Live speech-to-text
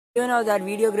You know that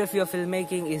videography or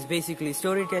filmmaking is basically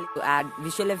storytelling to add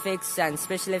visual effects and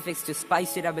special effects to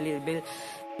spice it up a little bit.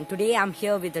 And today I'm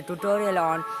here with a tutorial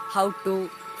on how to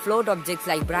float objects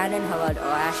like Brandon Havard or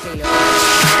Ash Taylor.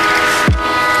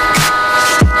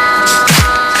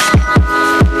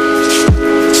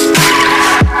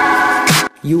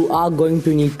 You are going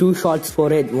to need two shots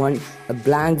for it, one a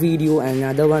blank video and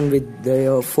another one with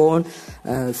your phone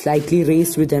slightly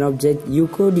raised with an object. You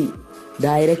could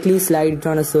directly slide it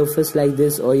on a surface like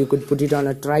this, or you could put it on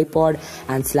a tripod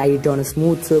and slide it on a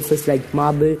smooth surface like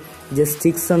marble. Just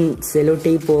stick some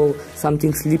sellotape or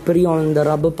something slippery on the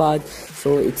rubber part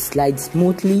so it slides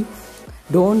smoothly.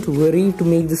 Don't worry to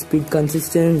make the speed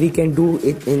consistent, we can do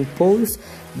it in post.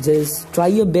 Just try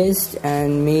your best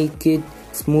and make it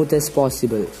smooth as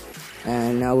possible.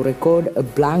 And now record a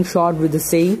blank shot with the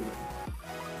same,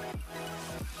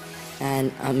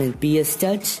 and I'm in PS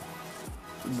Touch.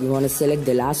 We want to select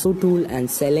the lasso tool and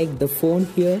select the phone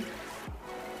here.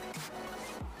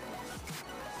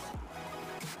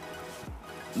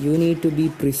 You need to be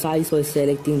precise while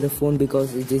selecting the phone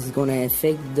because it is going to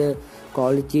affect the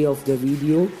quality of the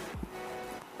video.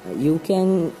 You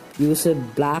can use a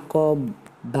black or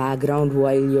background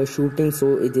while you're shooting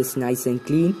so it is nice and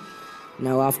clean.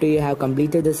 Now after you have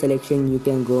completed the selection, you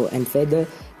can go and feather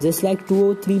just like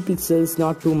 2 or 3 pixels,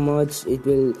 not too much. It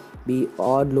will be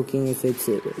odd looking if it's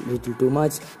a little too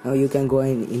much. Now you can go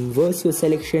and inverse your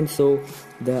selection so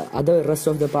the rest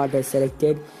of the part is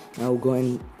selected. Now go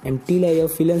and empty layer,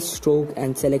 fill and stroke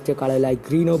and select a color like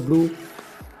green or blue.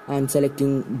 I'm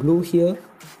selecting blue here,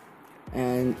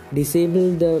 and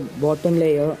disable the bottom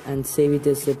layer and save it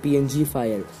as a PNG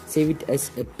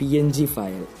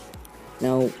file.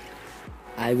 Now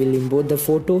I will import the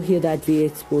photo here that we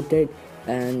exported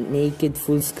and make it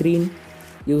full screen.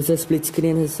 Use a split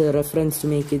screen as a reference to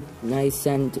make it nice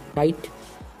and tight.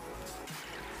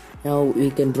 Now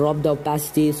we can drop the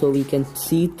opacity so we can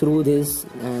see through this,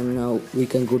 and now we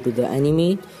can go to the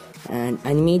animate and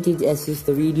animate it as if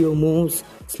the video moves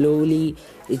slowly.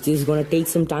 It is gonna take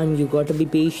some time, you gotta be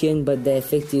patient, but the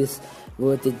effect is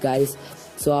worth it, guys.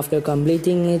 So after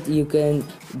completing it, you can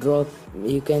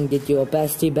get your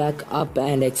opacity back up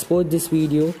and export this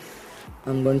video.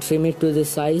 I'm going to trim it to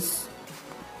this size,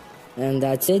 and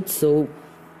that's it. So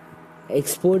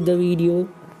export the video.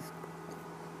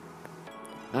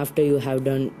 After you have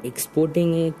done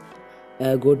exporting it,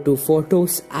 go to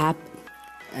Photos app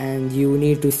and you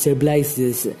need to stabilize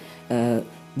this.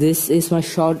 This is my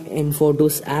shot in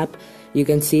Photos app. You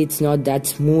can see it's not that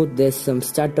smooth, there's some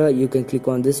stutter. You can click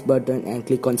on this button and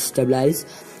click on stabilize.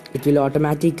 It will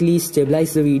automatically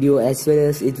stabilize the video as well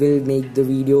as it will make the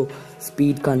video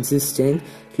speed consistent.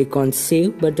 Click on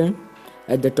save button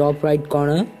at the top right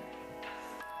corner.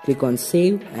 Click on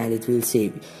save and it will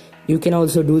save. You can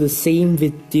also do the same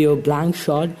with your blank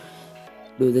shot.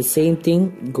 Do the same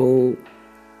thing.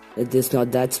 It is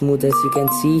not that smooth as you can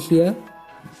see here.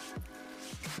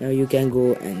 Now you can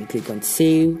go and click on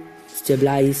save,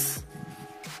 stabilize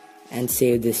and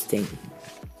save this thing.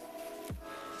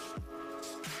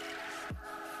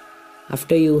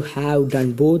 After you have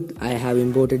done both, I have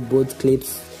imported both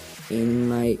clips in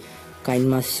my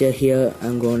KineMaster here.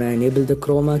 I'm gonna enable the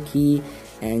chroma key,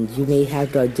 and you may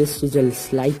have to adjust it a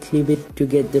slightly bit to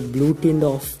get the blue tint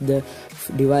of the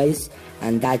device,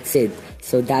 and that's it.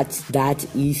 So that's that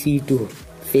easy to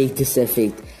fake this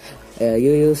effect.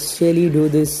 You usually do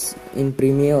this in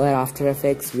Premiere or After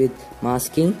Effects with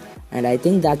masking, and I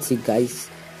think that's it, guys.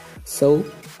 So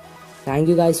thank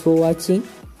you guys for watching,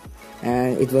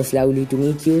 and it was lovely to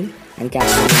meet you, and catch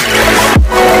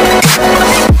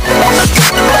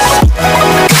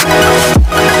you.